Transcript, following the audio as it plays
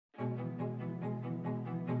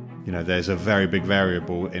there's a very big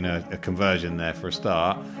variable in a conversion there for a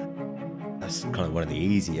start. That's kind of one of the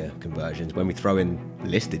easier conversions. When we throw in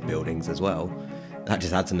listed buildings as well, that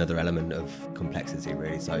just adds another element of complexity,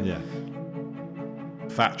 really. So yeah,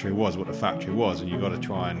 factory was what the factory was, and you've got to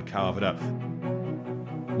try and carve it up.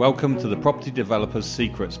 Welcome to the Property Developers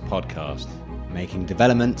Secrets podcast, making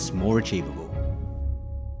developments more achievable.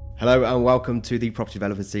 Hello and welcome to the Property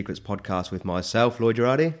Developers Secrets podcast with myself, Lloyd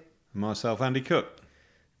Girardi. And myself, Andy Cook.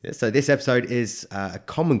 Yeah, so this episode is a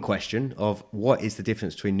common question of what is the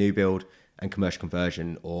difference between new build and commercial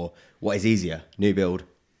conversion, or what is easier, new build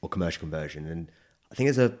or commercial conversion? And I think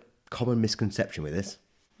there's a common misconception with this.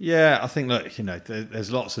 Yeah, I think that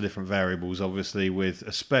there's lots of different variables, obviously, with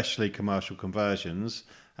especially commercial conversions,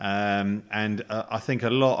 and I think a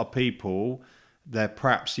lot of people, they're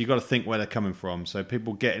perhaps, you've got to think where they're coming from. So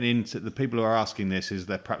the people who are asking this is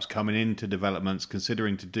they're perhaps coming into developments,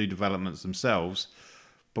 considering to do developments themselves,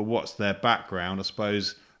 but what's their background? I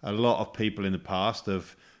suppose a lot of people in the past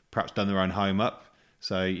have perhaps done their own home up.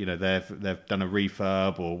 So, they've done a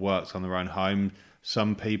refurb or worked on their own home.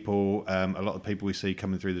 Some people, a lot of people we see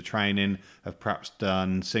coming through the training have perhaps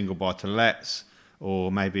done single buy-to-lets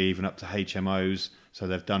or maybe even up to HMOs. So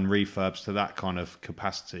they've done refurbs to that kind of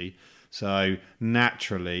capacity. So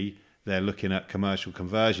naturally, they're looking at commercial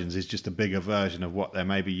conversions is just a bigger version of what they're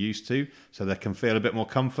maybe used to. So they can feel a bit more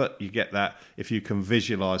comfort. You get that if you can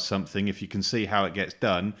visualize something, if you can see how it gets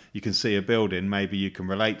done, you can see a building, maybe you can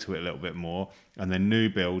relate to it a little bit more. And then new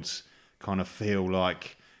builds kind of feel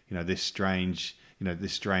like, this strange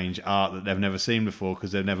art that they've never seen before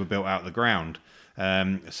because they've never built out the ground.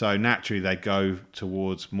 So naturally they go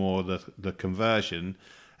towards more the conversion.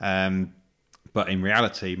 But in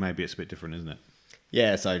reality, maybe it's a bit different, isn't it?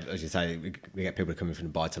 Yeah, so as you say, we get people coming from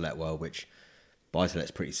the buy-to-let world, which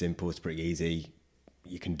buy-to-let's pretty simple, it's pretty easy.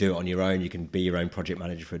 You can do it on your own, you can be your own project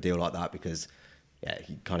manager for a deal like that because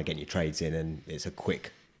you kind of get your trades in and it's a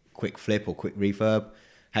quick flip or quick refurb.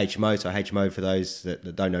 HMO for those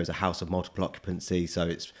that don't know is a house of multiple occupancy, so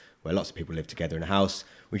it's where lots of people live together in a house,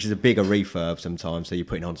 which is a bigger refurb sometimes. So you're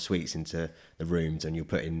putting en suites into the rooms and you're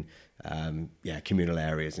putting communal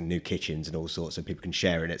areas and new kitchens and all sorts, so people can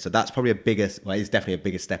share in it. So that's probably it's definitely a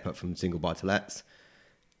bigger step up from single buy-to-lets.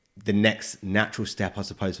 The next natural step, I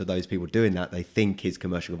suppose, for those people doing that, they think is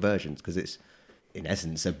commercial conversions because it's, in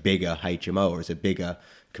essence, a bigger HMO or it's a bigger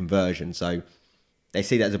conversion. So they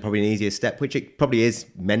see that as probably an easier step, which it probably is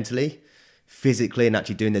mentally, physically, and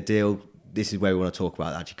actually doing the deal. This is where we want to talk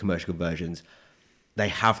about actually commercial conversions. They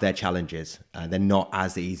have their challenges and they're not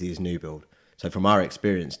as easy as new build. So from our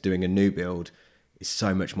experience, doing a new build is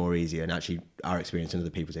so much more easier, and actually our experience and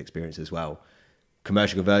other people's experience as well.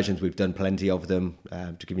 Commercial conversions, we've done plenty of them.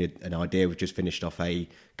 To give you an idea, we've just finished off a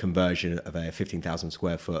conversion of a 15,000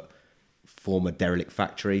 square foot former derelict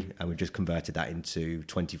factory, and we've just converted that into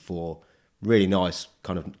 24 really nice,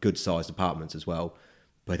 kind of good sized apartments as well.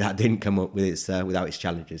 But that didn't come up with without its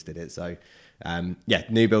challenges, did it? So,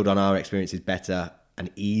 new build on our experience is better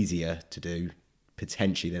and easier to do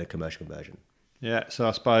potentially than a commercial conversion. Yeah, so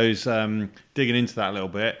I suppose digging into that a little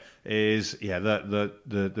bit is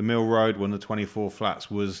the Mill Road one, the 24 flats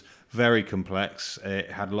was very complex. It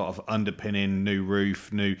had a lot of underpinning, new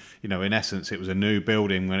roof, in essence it was a new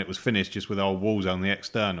building when it was finished, just with old walls on the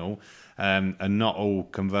external. And not all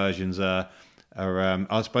conversions are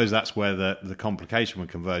I suppose that's where the complication with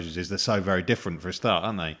conversions is. They're so very different for a start,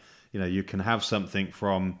 aren't they? You can have something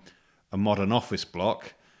from a modern office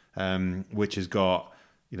block, which has got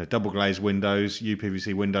double glazed windows,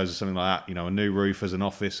 UPVC windows or something like that, a new roof as an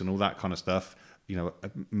office and all that kind of stuff,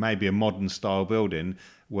 maybe a modern style building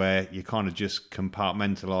where you're kind of just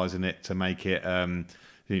compartmentalising it to make it,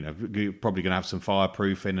 you're probably going to have some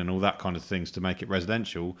fireproofing and all that kind of things to make it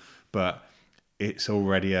residential, but it's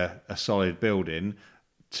already a solid building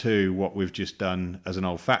to what we've just done as an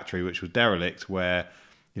old factory, which was derelict, where,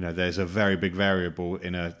 there's a very big variable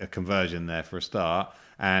in a conversion there for a start.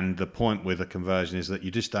 And the point with a conversion is that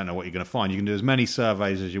you just don't know what you're going to find. You can do as many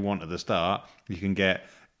surveys as you want at the start. You can get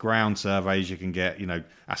ground surveys, you can get,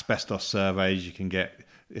 asbestos surveys, you can get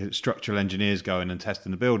structural engineers going and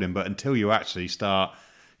testing the building. But until you actually start,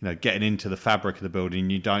 getting into the fabric of the building,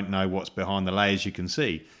 you don't know what's behind the layers you can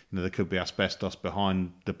see. There could be asbestos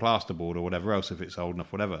behind the plasterboard or whatever else if it's old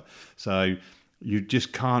enough, whatever. So you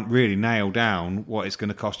just can't really nail down what it's going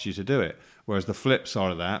to cost you to do it. Whereas the flip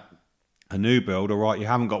side of that, a new build, all right, you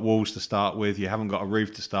haven't got walls to start with, you haven't got a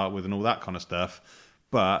roof to start with and all that kind of stuff,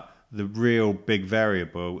 but the real big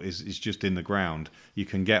variable is just in the ground. You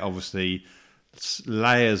can get, obviously,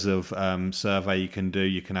 layers of survey you can do.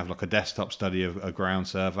 You can have like a desktop study of a ground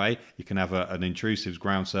survey. You can have an intrusives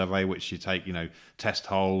ground survey, which you take, test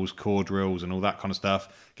holes, core drills, and all that kind of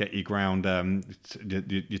stuff. Get your ground,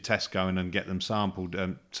 your tests going, and get them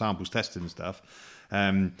samples tested and stuff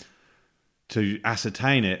to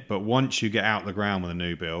ascertain it. But once you get out the ground with a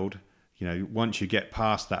new build, once you get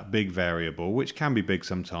past that big variable, which can be big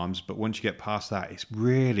sometimes, but once you get past that, it's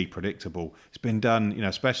really predictable. It's been done,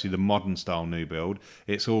 especially the modern style new build.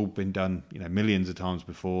 It's all been done, millions of times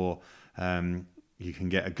before. You can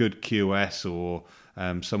get a good QS or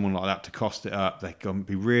someone like that to cost it up. They can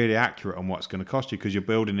be really accurate on what it's going to cost you because you're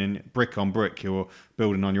building in brick on brick. You're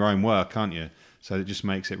building on your own work, aren't you? So it just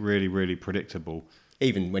makes it really, really predictable.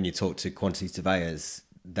 Even when you talk to quantity surveyors,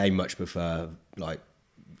 they much prefer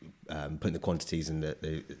putting the quantities and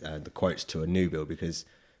the quotes to a new build because,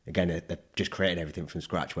 again, they're just creating everything from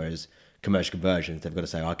scratch. Whereas commercial conversions, they've got to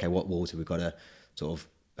say, okay, what walls have we got to sort of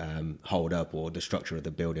hold up, or the structure of the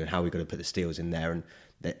building, how are we going to put the steels in there, and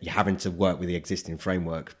that you're having to work with the existing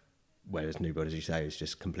framework. Whereas new build, as you say, is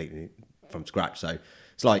just completely from scratch. So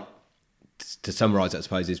it's like, to summarise, I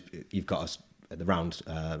suppose, is you've got the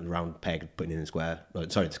round peg putting in the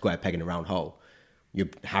square peg in a round hole. You're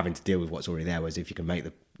having to deal with what's already there. Whereas if you can make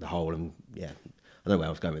the hole, and I don't know where I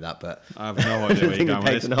was going with that, but I have no idea where you're going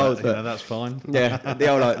with this, but that's fine. Yeah,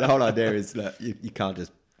 the whole idea is that you can't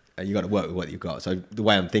just you got to work with what you've got. So the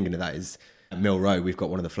way I'm thinking of that is at Mill Road, we've got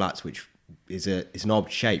one of the flats which is it's an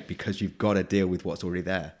odd shape because you've got to deal with what's already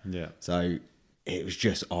there. Yeah. So it was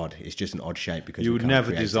just odd. It's just an odd shape because you would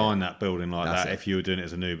never design that building like that if you were doing it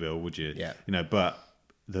as a new build, would you? Yeah. But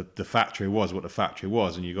the factory was what the factory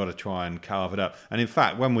was, and you got to try and carve it up. And in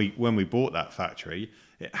fact, when we bought that factory,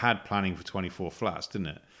 it had planning for 24 flats, didn't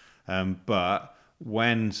it? But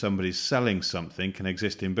when somebody's selling something, an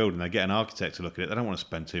existing building, they get an architect to look at it. They don't want to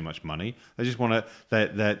spend too much money. They just want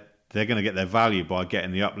to. They're going to get their value by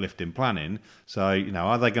getting the uplift in planning. So,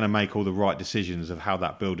 are they going to make all the right decisions of how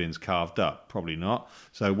that building's carved up? Probably not.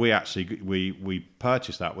 So we actually we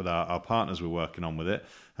purchased that with our partners we're working on with it.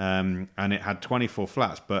 And it had 24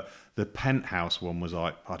 flats, but the penthouse one was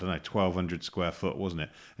 1,200 square foot, wasn't it?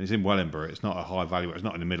 And it's in Wellingborough. It's not a high value. It's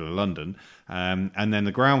not in the middle of London. And then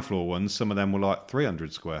the ground floor ones, some of them were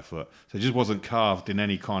 300 square foot. So it just wasn't carved in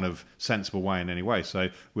any kind of sensible way in any way. So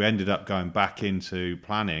we ended up going back into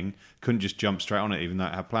planning. Couldn't just jump straight on it, even though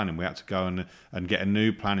it had planning. We had to go and get a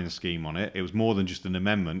new planning scheme on it. It was more than just an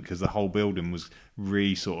amendment because the whole building was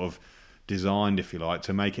sort of designed, if you like,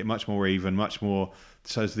 to make it much more even, much more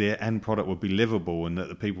so as the end product would be livable and that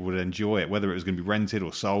the people would enjoy it, whether it was going to be rented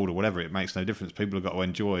or sold or whatever. It makes no difference. People have got to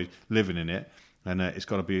enjoy living in it, and it's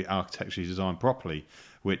got to be architecturally designed properly,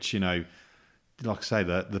 which, like I say,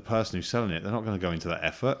 the person who's selling it, they're not going to go into that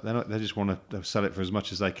effort. They just want to sell it for as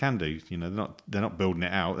much as they can do. They're not building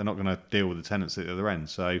it out. They're not going to deal with the tenants at the other end.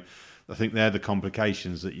 So I think they're the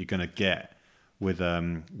complications that you're going to get with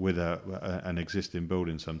an existing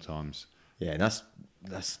building sometimes. Yeah, and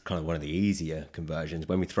that's kind of one of the easier conversions.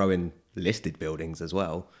 When we throw in listed buildings as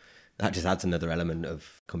well, that just adds another element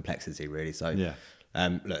of complexity, really. So, yeah.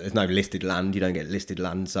 Look, there's no listed land. You don't get listed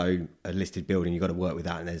land, so a listed building, you've got to work with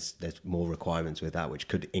that, and there's more requirements with that, which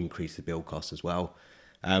could increase the build cost as well.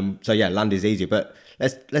 So yeah, land is easier, but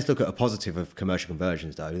let's look at a positive of commercial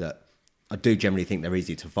conversions, though. That I do generally think they're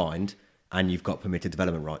easy to find, and you've got permitted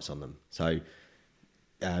development rights on them. So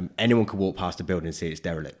anyone can walk past a building and see it's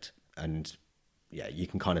derelict. And yeah, you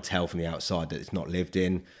can kind of tell from the outside that it's not lived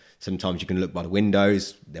in. Sometimes you can look by the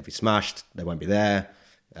windows, they'll be smashed, they won't be there,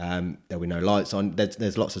 there'll be no lights on.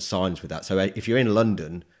 There's lots of signs with that. So if you're in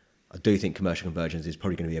London, I do think commercial conversions is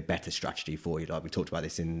probably going to be a better strategy for you. Like we talked about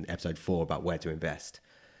this in episode 4 about where to invest.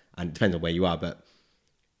 And it depends on where you are, but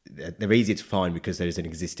they're easier to find because there's an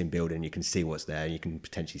existing building, you can see what's there, and you can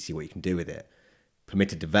potentially see what you can do with it.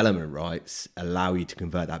 Permitted development rights allow you to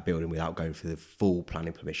convert that building without going for the full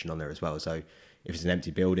planning permission on there as well. So if it's an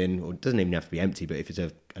empty building, or it doesn't even have to be empty, but if it's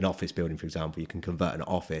an office building, for example, you can convert an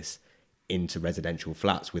office into residential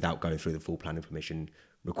flats without going through the full planning permission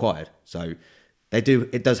required. So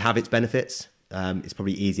it does have its benefits. It's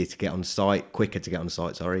probably easier to get on site, quicker to get on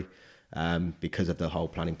site, because of the whole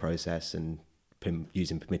planning process, and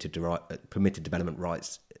using permitted development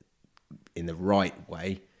rights in the right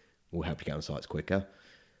way will help you get on sites quicker.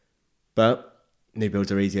 But new builds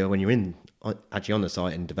are easier when you're actually on the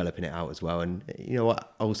site and developing it out as well. And you know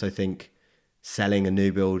what? I also think selling a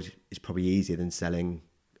new build is probably easier than selling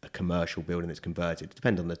a commercial building that's converted. It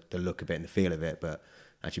depends on the look of it and the feel of it, but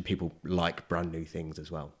actually people like brand new things as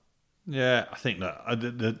well. Yeah, I think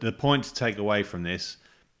that the point to take away from this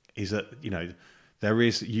is that, there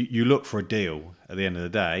is you look for a deal at the end of the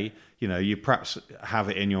day. You perhaps have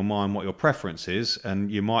it in your mind what your preference is, and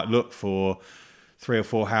you might look for 3 or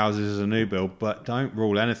 4 houses as a new build, but don't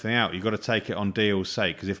rule anything out. You've got to take it on deal's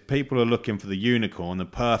sake, because if people are looking for the unicorn, the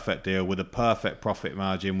perfect deal with a perfect profit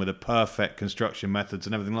margin, with a perfect construction methods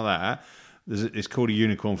and everything like that, it's called a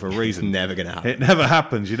unicorn for a reason. It's never going to happen. It never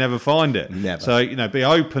happens. You never find it. Never. So, be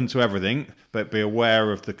open to everything, but be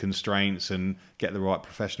aware of the constraints and get the right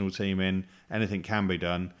professional team in. Anything can be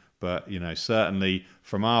done. But, certainly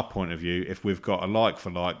from our point of view, if we've got a like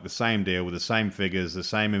for like, the same deal with the same figures, the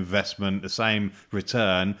same investment, the same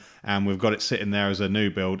return, and we've got it sitting there as a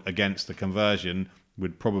new build against the conversion,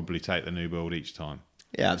 we'd probably take the new build each time.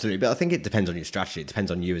 Yeah, absolutely. But I think it depends on your strategy. It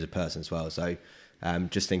depends on you as a person as well. So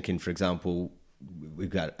just thinking, for example,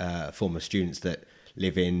 we've got former students that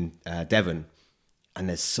live in Devon, and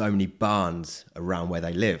there's so many barns around where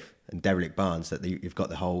they live, and derelict barns, that you've got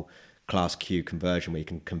the whole Class Q conversion where you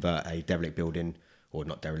can convert a derelict building, or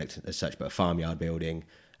not derelict as such, but a farmyard building,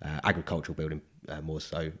 agricultural building more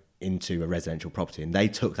so, into a residential property. And they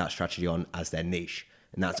took that strategy on as their niche,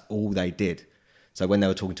 and that's all they did. So when they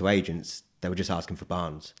were talking to agents, they were just asking for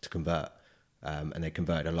barns to convert, and they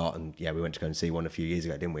converted a lot. And yeah, we went to go and see one a few years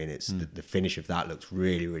ago, didn't we? And it's the finish of that looks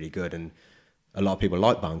really, really good. And a lot of people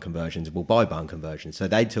like barn conversions and will buy barn conversions. So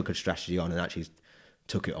they took a strategy on and actually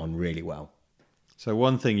took it on really well. So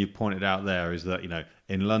one thing you pointed out there is that,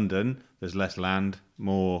 in London, there's less land,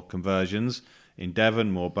 more conversions. In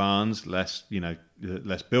Devon, more barns, less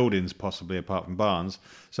buildings possibly apart from barns.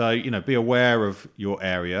 So, be aware of your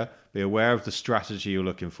area, be aware of the strategy you're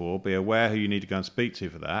looking for, be aware who you need to go and speak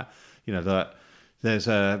to for that. That there's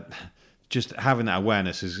just having that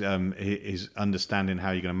awareness is understanding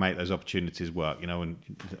how you're going to make those opportunities work, and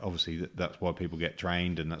obviously that's why people get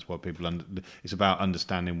trained, and that's why it's about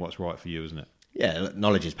understanding what's right for you, isn't it? Yeah,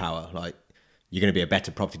 knowledge is power. Like, you're going to be a better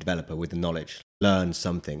property developer with the knowledge. Learn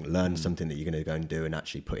something that you're going to go and do and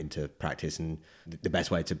actually put into practice. And the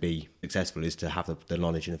best way to be successful is to have the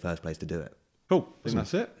knowledge in the first place to do it. Cool. I think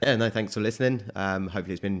that's it. Yeah, no, thanks for listening.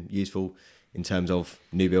 Hopefully it's been useful in terms of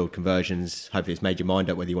new build conversions. Hopefully it's made your mind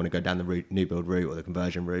up whether you want to go down the new build route or the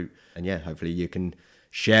conversion route. And yeah, hopefully you can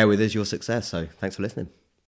share with us your success. So thanks for listening.